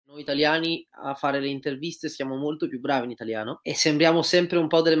Italiani a fare le interviste siamo molto più bravi in italiano e sembriamo sempre un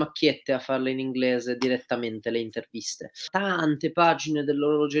po' delle macchiette a farle in inglese direttamente le interviste. Tante pagine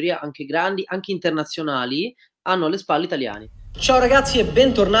dell'orologeria, anche grandi, anche internazionali, hanno alle spalle italiani. Ciao ragazzi e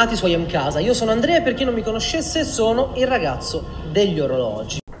bentornati su I Am Casa. Io sono Andrea e per chi non mi conoscesse sono il ragazzo degli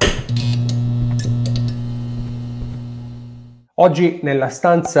orologi. Oggi nella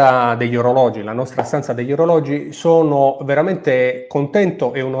stanza degli orologi, la nostra stanza degli orologi, sono veramente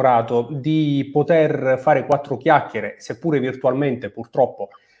contento e onorato di poter fare quattro chiacchiere, seppure virtualmente purtroppo,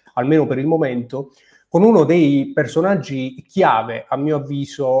 almeno per il momento, con uno dei personaggi chiave, a mio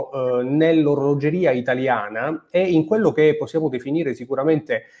avviso, nell'orologeria italiana e in quello che possiamo definire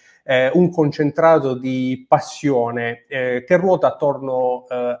sicuramente un concentrato di passione che ruota attorno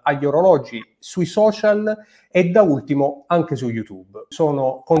agli orologi, sui social e da ultimo anche su YouTube.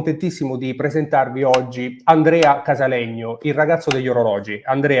 Sono contentissimo di presentarvi oggi Andrea Casalegno, il ragazzo degli orologi.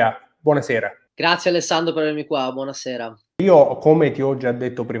 Andrea, buonasera. Grazie Alessandro per avermi qua, buonasera. Io, come ti ho già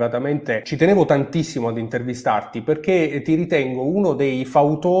detto privatamente, ci tenevo tantissimo ad intervistarti perché ti ritengo uno dei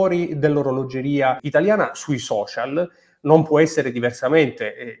fautori dell'orologeria italiana sui social. Non può essere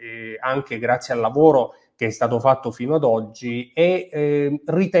diversamente, anche grazie al lavoro che è stato fatto fino ad oggi e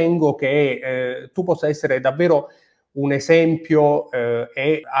ritengo che tu possa essere davvero un esempio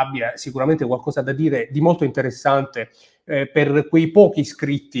e abbia sicuramente qualcosa da dire di molto interessante per quei pochi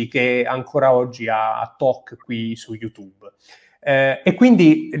iscritti che ancora oggi ha TOC qui su YouTube. E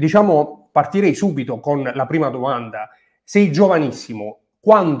quindi, diciamo, partirei subito con la prima domanda. Sei giovanissimo,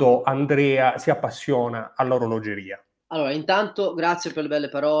 quando Andrea si appassiona all'orologeria? Allora, intanto grazie per le belle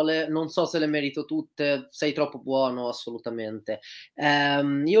parole, non so se le merito tutte, sei troppo buono assolutamente.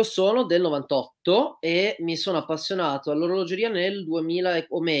 Io sono del 98 e mi sono appassionato all'orologeria nel 2000,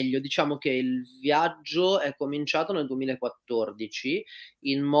 o meglio, diciamo che il viaggio è cominciato nel 2014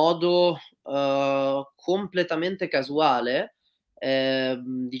 in modo completamente casuale.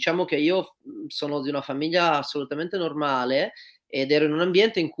 Diciamo che io sono di una famiglia assolutamente normale ed ero in un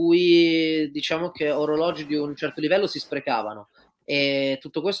ambiente in cui diciamo che orologi di un certo livello si sprecavano e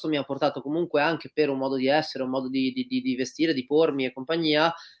tutto questo mi ha portato comunque anche per un modo di essere, un modo di vestire, di pormi e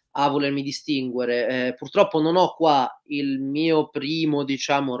compagnia a volermi distinguere. Purtroppo non ho qua il mio primo,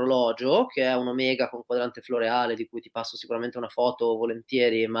 diciamo, orologio, che è un Omega con quadrante floreale, di cui ti passo sicuramente una foto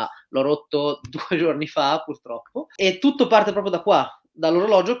volentieri, ma l'ho rotto 2 giorni fa, purtroppo. E tutto parte proprio da qua,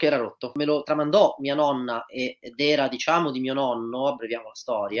 dall'orologio che era rotto. Me lo tramandò mia nonna ed era, diciamo, di mio nonno, abbreviamo la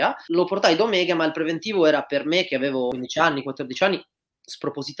storia. Lo portai da Omega, ma il preventivo era per me, che avevo 15 anni, 14 anni,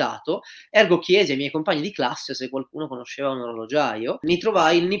 spropositato, ergo chiesi ai miei compagni di classe se qualcuno conosceva un orologiaio. Mi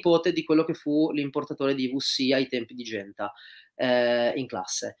trovai il nipote di quello che fu l'importatore di VC ai tempi di Genta in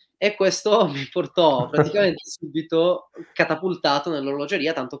classe e questo mi portò praticamente subito catapultato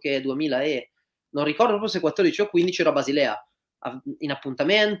nell'orologeria, tanto che 2000 e non ricordo proprio se 14 o 15 ero a Basilea in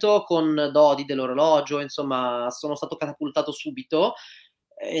appuntamento con Dodi dell'orologio, insomma sono stato catapultato subito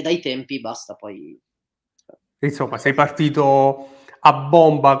e dai tempi basta, poi Insomma, sei partito a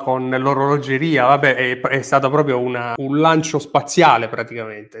bomba con l'orologeria, vabbè, è stato proprio un lancio spaziale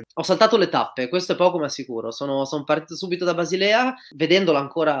praticamente. ho saltato le tappe, questo è poco ma sicuro. Sono partito subito da Basilea, vedendola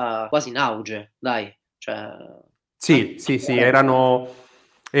ancora quasi in auge, dai. Cioè, Sì, sì, sì, erano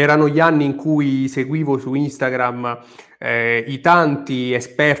gli anni in cui seguivo su Instagram i tanti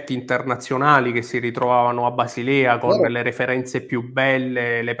esperti internazionali che si ritrovavano a Basilea con le referenze più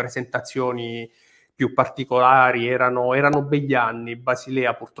belle, le presentazioni più particolari, erano begli anni.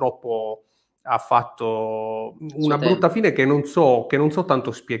 Basilea purtroppo ha fatto una brutta fine che non so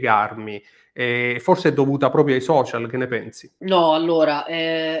tanto spiegarmi. Forse è dovuta proprio ai social, che ne pensi? No, allora,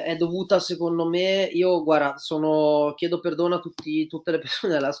 è dovuta secondo me, io guarda, chiedo perdono a tutte le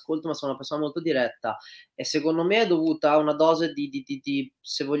persone dell'ascolto, ma sono una persona molto diretta e secondo me è dovuta a una dose di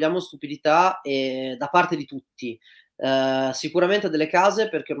se vogliamo, stupidità da parte di tutti. Sicuramente delle case,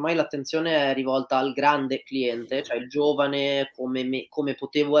 perché ormai l'attenzione è rivolta al grande cliente, cioè il giovane come me, come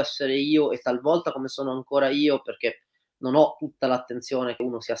potevo essere io e talvolta come sono ancora io, perché non ho tutta l'attenzione che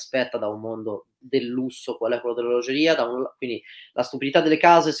uno si aspetta da un mondo del lusso, qual è quello dell'orologeria, quindi la stupidità delle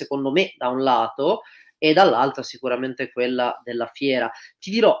case secondo me da un lato e dall'altro sicuramente quella della fiera. Ti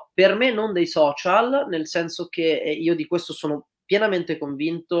dirò, per me non dei social, nel senso che io di questo sono pienamente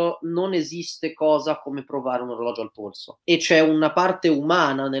convinto, non esiste cosa come provare un orologio al polso e c'è una parte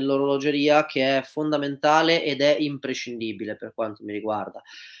umana nell'orologeria che è fondamentale ed è imprescindibile per quanto mi riguarda.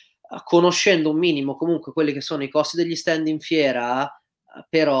 Conoscendo un minimo comunque quelli che sono i costi degli stand in fiera,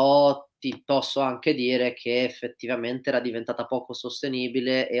 però ti posso anche dire che effettivamente era diventata poco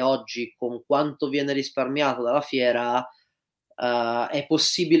sostenibile e oggi con quanto viene risparmiato dalla fiera è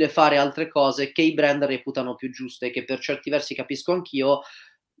possibile fare altre cose che i brand reputano più giuste e che per certi versi capisco anch'io.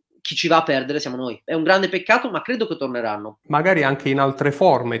 Chi ci va a perdere siamo noi. È un grande peccato, ma credo che torneranno. Magari anche in altre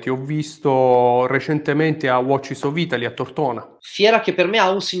forme. Ti ho visto recentemente a Watches of Italy a Tortona. Fiera che per me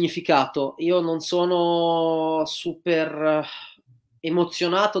ha un significato. Io non sono super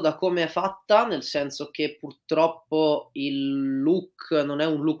emozionato da come è fatta, nel senso che purtroppo il look non è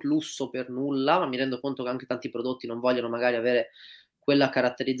un look lusso per nulla, ma mi rendo conto che anche tanti prodotti non vogliono magari avere quella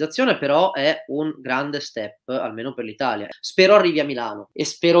caratterizzazione, però è un grande step, almeno per l'Italia. Spero arrivi a Milano e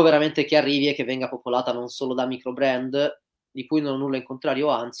spero veramente che arrivi e che venga popolata non solo da micro brand, di cui non ho nulla in contrario,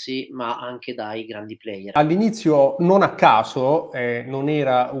 anzi, ma anche dai grandi player. All'inizio, non a caso, non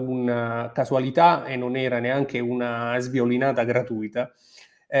era una casualità e non era neanche una sviolinata gratuita,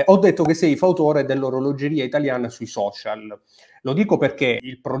 ho detto che sei fautore dell'orologeria italiana sui social. Lo dico perché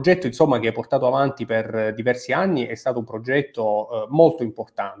il progetto, insomma, che hai portato avanti per diversi anni è stato un progetto molto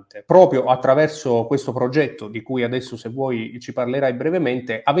importante. Proprio attraverso questo progetto, di cui adesso, se vuoi, ci parlerai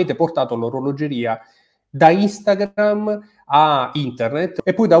brevemente, avete portato l'orologeria da Instagram a internet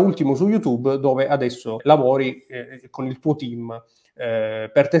e poi da ultimo su YouTube, dove adesso lavori con il tuo team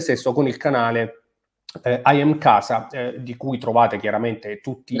per te stesso, con il canale I Am Casa, di cui trovate chiaramente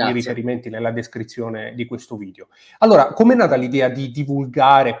tutti i riferimenti nella descrizione di questo video. Allora, com'è nata l'idea di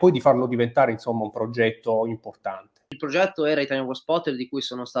divulgare e poi di farlo diventare, insomma, un progetto importante? Il progetto era Italian War Spotter, di cui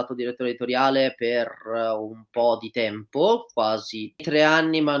sono stato direttore editoriale per un po' di tempo, quasi 3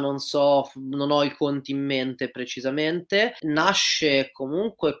 anni, ma non ho il conto in mente precisamente. Nasce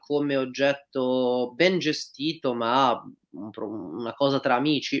comunque come oggetto ben gestito, ma una cosa tra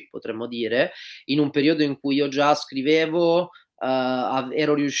amici, potremmo dire, in un periodo in cui io già scrivevo.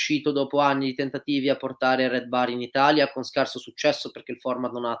 Ero riuscito dopo anni di tentativi a portare Red Bar in Italia con scarso successo perché il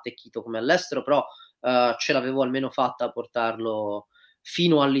format non ha attecchito come all'estero, però ce l'avevo almeno fatta a portarlo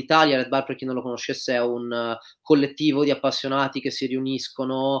fino all'Italia. Red Bar, per chi non lo conoscesse, è un collettivo di appassionati che si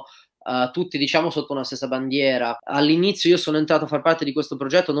riuniscono tutti, diciamo, sotto una stessa bandiera. All'inizio io sono entrato a far parte di questo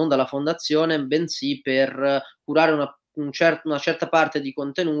progetto non dalla fondazione, bensì per curare una certa parte di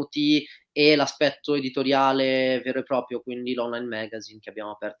contenuti e l'aspetto editoriale vero e proprio, quindi l'online magazine che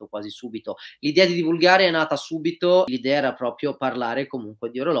abbiamo aperto quasi subito. L'idea di divulgare è nata subito, l'idea era proprio parlare comunque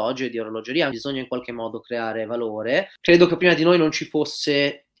di orologi e di orologeria, bisogna in qualche modo creare valore. Credo che prima di noi non ci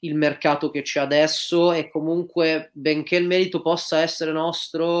fosse il mercato che c'è adesso e comunque, benché il merito possa essere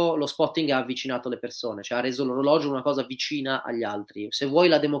nostro, lo spotting ha avvicinato le persone, cioè ha reso l'orologio una cosa vicina agli altri. Se vuoi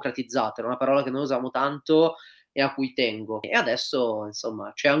l'ha democratizzato, era una parola che noi usiamo tanto e a cui tengo. E adesso,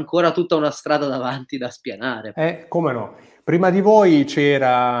 insomma, c'è ancora tutta una strada davanti da spianare. Come no. Prima di voi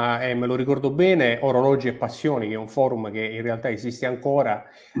c'era, me lo ricordo bene, Orologi e Passioni, che è un forum che in realtà esiste ancora,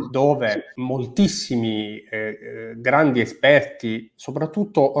 dove moltissimi grandi esperti,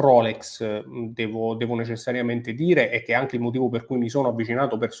 soprattutto Rolex, devo necessariamente dire, e che è anche il motivo per cui mi sono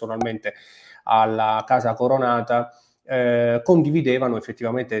avvicinato personalmente alla casa coronata, condividevano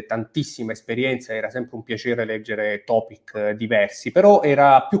effettivamente tantissima esperienza, era sempre un piacere leggere topic diversi, però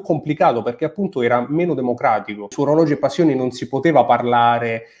era più complicato perché appunto era meno democratico. Su Orologi e Passioni non si poteva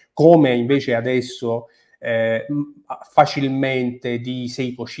parlare come invece adesso facilmente di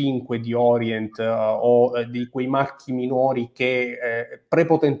Seiko 5, di Orient o di quei marchi minori che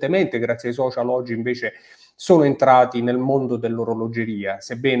prepotentemente grazie ai social oggi invece sono entrati nel mondo dell'orologeria,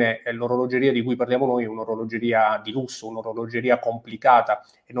 sebbene l'orologeria di cui parliamo noi è un'orologeria di lusso, un'orologeria complicata,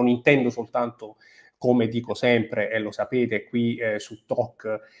 e non intendo soltanto, come dico sempre, e lo sapete qui su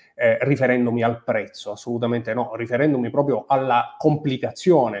TOC, riferendomi al prezzo, assolutamente no, riferendomi proprio alla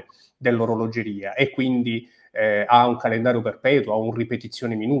complicazione dell'orologeria e quindi ha un calendario perpetuo, ha un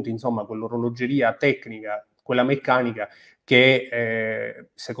ripetizione minuti, insomma quell'orologeria tecnica, quella meccanica che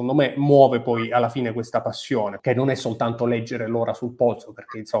secondo me muove poi alla fine questa passione, che non è soltanto leggere l'ora sul polso,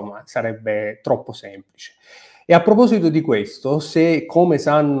 perché insomma sarebbe troppo semplice. E a proposito di questo, se come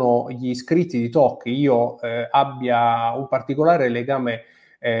sanno gli iscritti di TOC io abbia un particolare legame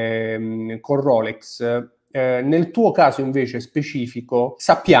con Rolex, nel tuo caso invece specifico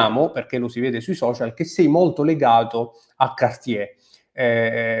sappiamo, perché lo si vede sui social, che sei molto legato a Cartier.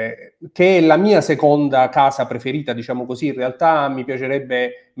 Che è la mia seconda casa preferita, diciamo così. In realtà mi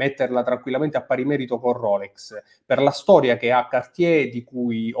piacerebbe metterla tranquillamente a pari merito con Rolex, per la storia che ha Cartier, di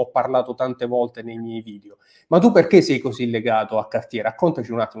cui ho parlato tante volte nei miei video. Ma tu perché sei così legato a Cartier?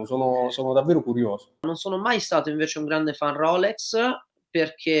 Raccontaci un attimo, sono davvero curioso. Non sono mai stato invece un grande fan Rolex,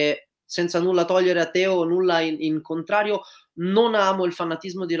 perché senza nulla togliere a te o nulla in contrario, non amo il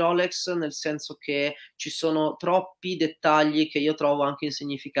fanatismo di Rolex, nel senso che ci sono troppi dettagli che io trovo anche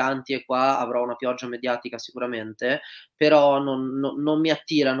insignificanti, e qua avrò una pioggia mediatica sicuramente, però non mi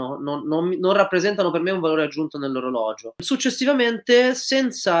attirano, non rappresentano per me un valore aggiunto nell'orologio. Successivamente,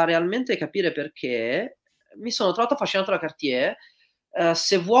 senza realmente capire perché, mi sono trovato affascinato da Cartier,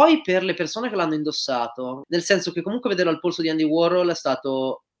 se vuoi per le persone che l'hanno indossato, nel senso che comunque vederlo al polso di Andy Warhol è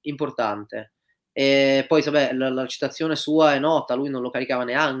stato importante. E poi, vabbè, la citazione sua è nota, lui non lo caricava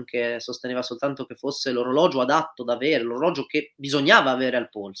neanche, sosteneva soltanto che fosse l'orologio adatto da avere, l'orologio che bisognava avere al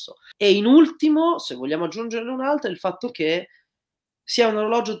polso. E in ultimo, se vogliamo aggiungerne un altro, è il fatto che sia un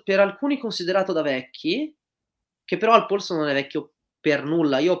orologio per alcuni considerato da vecchi, che però al polso non è vecchio per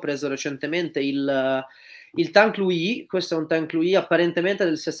nulla. Io ho preso recentemente il Tank Louis, questo è un Tank Louis apparentemente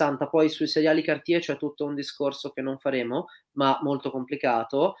del 60, poi sui seriali Cartier c'è tutto un discorso che non faremo, ma molto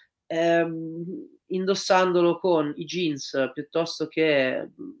complicato. Indossandolo con i jeans piuttosto che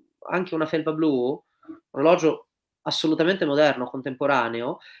anche una felpa blu, orologio assolutamente moderno,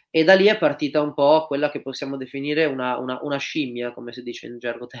 contemporaneo, e da lì è partita un po' quella che possiamo definire una scimmia, come si dice in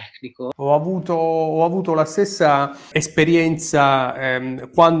gergo tecnico. Ho avuto la stessa esperienza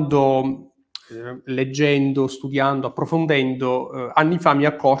quando leggendo, studiando, approfondendo, anni fa mi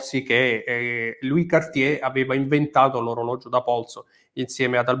accorsi che Louis Cartier aveva inventato l'orologio da polso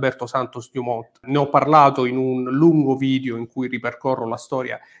insieme ad Alberto Santos Dumont. Ne ho parlato in un lungo video in cui ripercorro la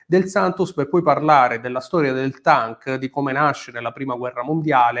storia del Santos, per poi parlare della storia del tank, di come nasce nella Prima Guerra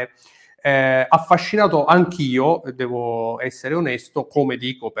Mondiale. Affascinato anch'io, devo essere onesto, come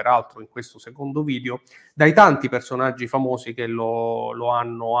dico peraltro in questo secondo video, dai tanti personaggi famosi che lo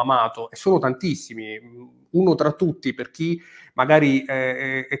hanno amato, e sono tantissimi. Uno tra tutti, per chi magari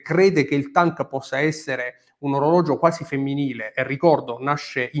crede che il tank possa essere un orologio quasi femminile, e ricordo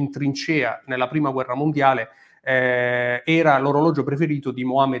nasce in trincea nella Prima Guerra Mondiale, era l'orologio preferito di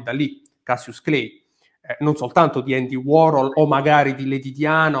Mohammed Ali, Cassius Clay. Non soltanto di Andy Warhol o magari di Lady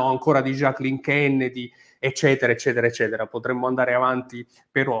Diana o ancora di Jacqueline Kennedy, eccetera, eccetera, eccetera. Potremmo andare avanti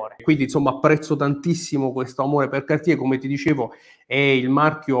per ore. Quindi, insomma, apprezzo tantissimo questo amore per Cartier. Come ti dicevo, è il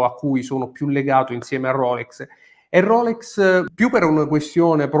marchio a cui sono più legato insieme a Rolex. E Rolex più per una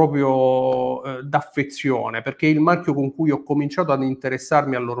questione proprio d'affezione, perché è il marchio con cui ho cominciato ad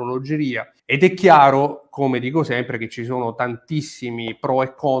interessarmi all'orologeria, ed è chiaro, come dico sempre, che ci sono tantissimi pro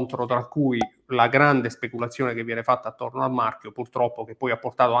e contro, tra cui la grande speculazione che viene fatta attorno al marchio, purtroppo, che poi ha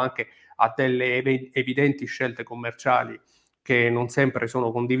portato anche a delle evidenti scelte commerciali che non sempre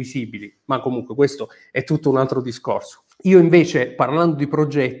sono condivisibili, ma comunque questo è tutto un altro discorso. Io invece, parlando di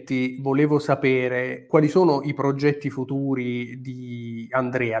progetti, volevo sapere quali sono i progetti futuri di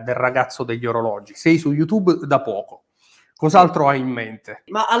Andrea, del ragazzo degli orologi. Sei su YouTube da poco. Cos'altro hai in mente?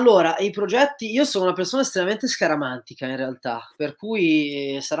 Ma allora, i progetti, io sono una persona estremamente scaramantica in realtà, per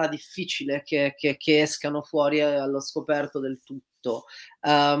cui sarà difficile che escano fuori allo scoperto del tutto.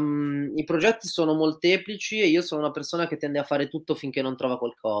 I progetti sono molteplici e io sono una persona che tende a fare tutto finché non trova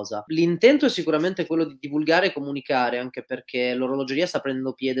qualcosa. L'intento è sicuramente quello di divulgare e comunicare, anche perché l'orologeria sta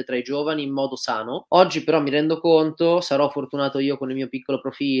prendendo piede tra i giovani in modo sano. Oggi però mi rendo conto, sarò fortunato io con il mio piccolo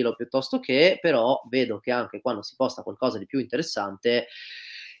profilo, piuttosto che, però vedo che anche quando si posta qualcosa di più interessante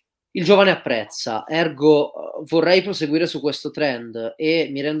il giovane apprezza, ergo vorrei proseguire su questo trend, e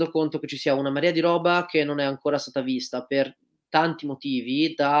mi rendo conto che ci sia una marea di roba che non è ancora stata vista per tanti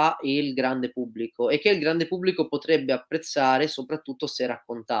motivi da il grande pubblico, e che il grande pubblico potrebbe apprezzare soprattutto se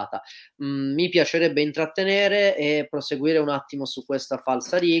raccontata. Mi piacerebbe intrattenere e proseguire un attimo su questa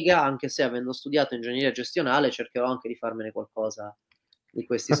falsariga, anche se avendo studiato ingegneria gestionale cercherò anche di farmene qualcosa di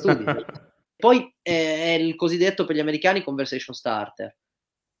questi studi. Poi è il cosiddetto, per gli americani, conversation starter.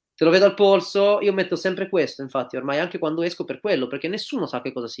 Te lo vedo al polso, io metto sempre questo, infatti, ormai anche quando esco, per quello, perché nessuno sa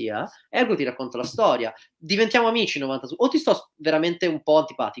che cosa sia, ergo ti racconto la storia. Diventiamo amici 90 su... O ti sto veramente un po'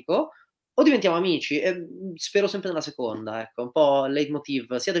 antipatico, o diventiamo amici, e spero sempre nella seconda, ecco, un po' il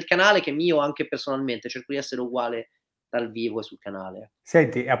leitmotiv, sia del canale che mio, anche personalmente, cerco di essere uguale dal vivo e sul canale.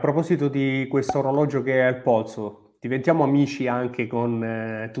 Senti, a proposito di questo orologio che è al polso, diventiamo amici anche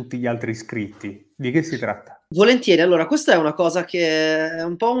con tutti gli altri iscritti. Di che si tratta? Volentieri, allora questa è una cosa che è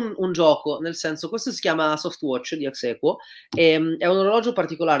un po' un gioco, nel senso, questo si chiama Softwatch di Exequo, e è un orologio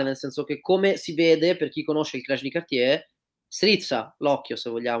particolare, nel senso che, come si vede per chi conosce il crash di Cartier, strizza l'occhio, se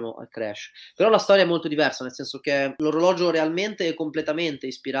vogliamo, al crash, però la storia è molto diversa, nel senso che l'orologio realmente è completamente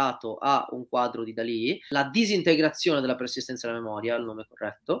ispirato a un quadro di Dalì, la disintegrazione della persistenza della memoria, il nome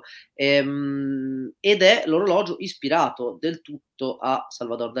corretto, ed è l'orologio ispirato del tutto soprattutto a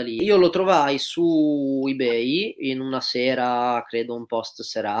Salvador Dalì. Io lo trovai su eBay in una sera, credo un post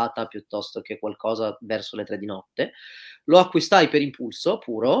serata, piuttosto che qualcosa verso le 3 di notte. Lo acquistai per impulso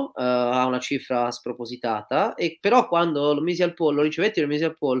puro, a una cifra spropositata, e però quando lo ricevetti e lo misi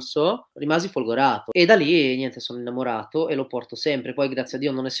al polso, rimasi folgorato. E da lì, niente, sono innamorato e lo porto sempre. Poi, grazie a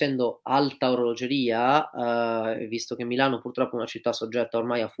Dio, non essendo alta orologeria, visto che Milano purtroppo è una città soggetta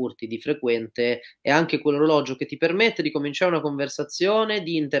ormai a furti di frequente, è anche quell'orologio che ti permette di cominciare una conversazione,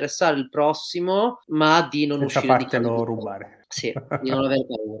 di interessare il prossimo, ma di non senza uscire di casa. fartelo rubare. Sì, di non avere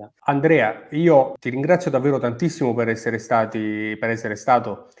paura. Andrea, io ti ringrazio davvero tantissimo per essere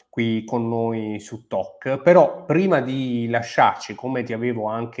stato qui con noi su TOC, però prima di lasciarci, come ti avevo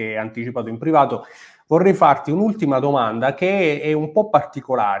anche anticipato in privato, vorrei farti un'ultima domanda che è un po'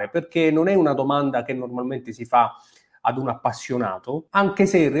 particolare, perché non è una domanda che normalmente si fa ad un appassionato, anche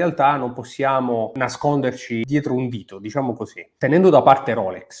se in realtà non possiamo nasconderci dietro un dito, diciamo così. Tenendo da parte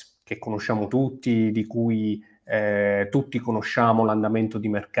Rolex, che conosciamo tutti, di cui tutti conosciamo l'andamento di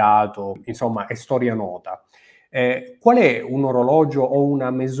mercato, insomma è storia nota. Qual è un orologio o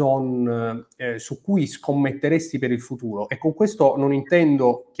una maison su cui scommetteresti per il futuro? E con questo non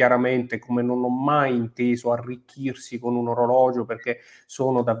intendo chiaramente, come non ho mai inteso, arricchirsi con un orologio, perché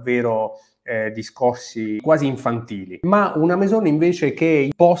sono davvero discorsi quasi infantili, ma una maison invece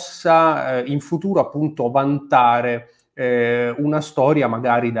che possa in futuro appunto vantare una storia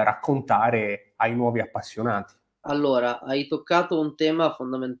magari da raccontare ai nuovi appassionati. Allora, hai toccato un tema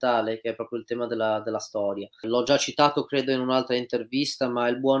fondamentale, che è proprio il tema della storia. L'ho già citato, credo, in un'altra intervista, ma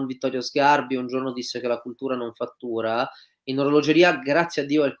il buon Vittorio Sgarbi un giorno disse che la cultura non fattura. In orologeria, grazie a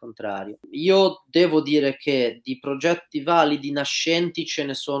Dio, è il contrario. Io devo dire che di progetti validi nascenti ce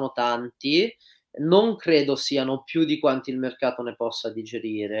ne sono tanti. Non credo siano più di quanti il mercato ne possa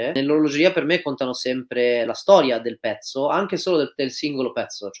digerire. Nell'orologeria per me contano sempre la storia del pezzo, anche solo del singolo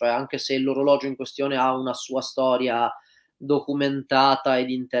pezzo, cioè anche se l'orologio in questione ha una sua storia documentata e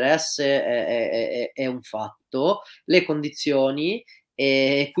di interesse, è un fatto. Le condizioni,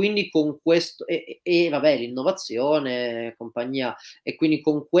 e quindi con questo, vabbè, l'innovazione, compagnia, e quindi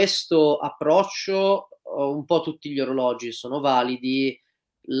con questo approccio un po' tutti gli orologi sono validi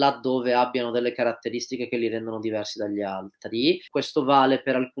laddove abbiano delle caratteristiche che li rendono diversi dagli altri. Questo vale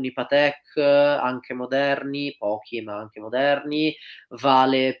per alcuni Patek, anche moderni, pochi ma anche moderni,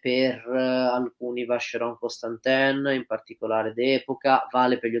 vale per alcuni Vacheron Constantin, in particolare d'epoca,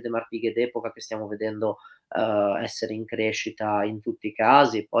 vale per gli Audemars Piguet d'epoca che stiamo vedendo essere in crescita in tutti i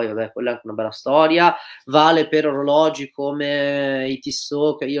casi. Poi vabbè, quella è anche una bella storia. Vale per orologi come i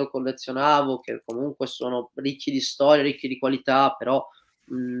Tissot che io collezionavo, che comunque sono ricchi di storia, ricchi di qualità, però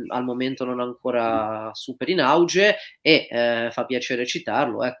al momento non ancora super in auge, e fa piacere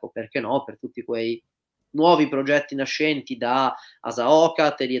citarlo, ecco, perché no, per tutti quei nuovi progetti nascenti, da Asaoka,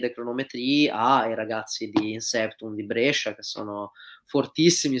 Atelier de Cronometrie, ai ragazzi di Inceptum di Brescia, che sono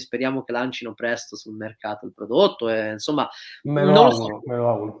fortissimi. Speriamo che lancino presto sul mercato il prodotto, e insomma Me lo non lo auguro, so. me lo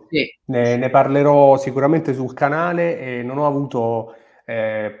auguro. Sì. Ne parlerò sicuramente sul canale e non ho avuto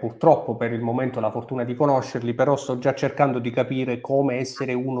purtroppo per il momento la fortuna di conoscerli, però sto già cercando di capire come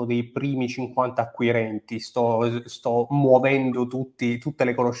essere uno dei primi 50 acquirenti. Sto muovendo tutte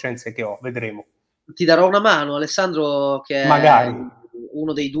le conoscenze che ho, vedremo. Ti darò una mano, Alessandro, che è Magari.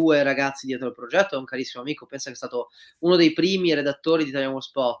 uno dei 2 ragazzi dietro il progetto, è un carissimo amico, pensa che è stato uno dei primi redattori di Italian War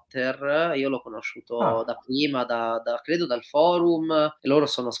Spotter. Io l'ho conosciuto da prima, credo dal forum, e loro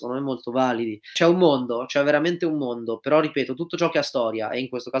sono secondo me molto validi. C'è un mondo, c'è veramente un mondo, però ripeto, tutto ciò che ha storia, e in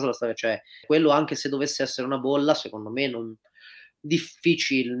questo caso la storia c'è, quello anche se dovesse essere una bolla, secondo me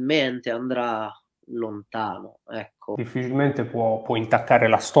difficilmente andrà lontano, ecco. Difficilmente può intaccare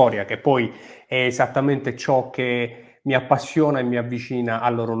la storia, che poi è esattamente ciò che mi appassiona e mi avvicina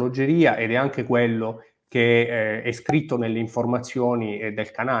all'orologeria, ed è anche quello che è scritto nelle informazioni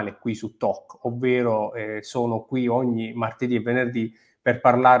del canale qui su TOC, ovvero sono qui ogni martedì e venerdì per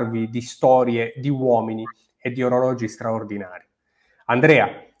parlarvi di storie di uomini e di orologi straordinari.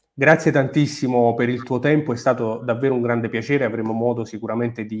 Andrea, grazie tantissimo per il tuo tempo, è stato davvero un grande piacere, avremo modo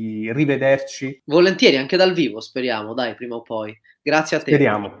sicuramente di rivederci. Volentieri, anche dal vivo, speriamo, dai, prima o poi. Grazie a te.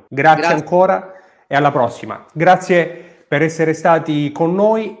 Speriamo. Grazie ancora e alla prossima. Grazie per essere stati con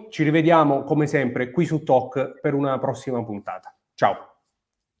noi, ci rivediamo come sempre qui su TOC per una prossima puntata. Ciao.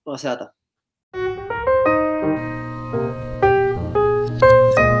 Buona serata.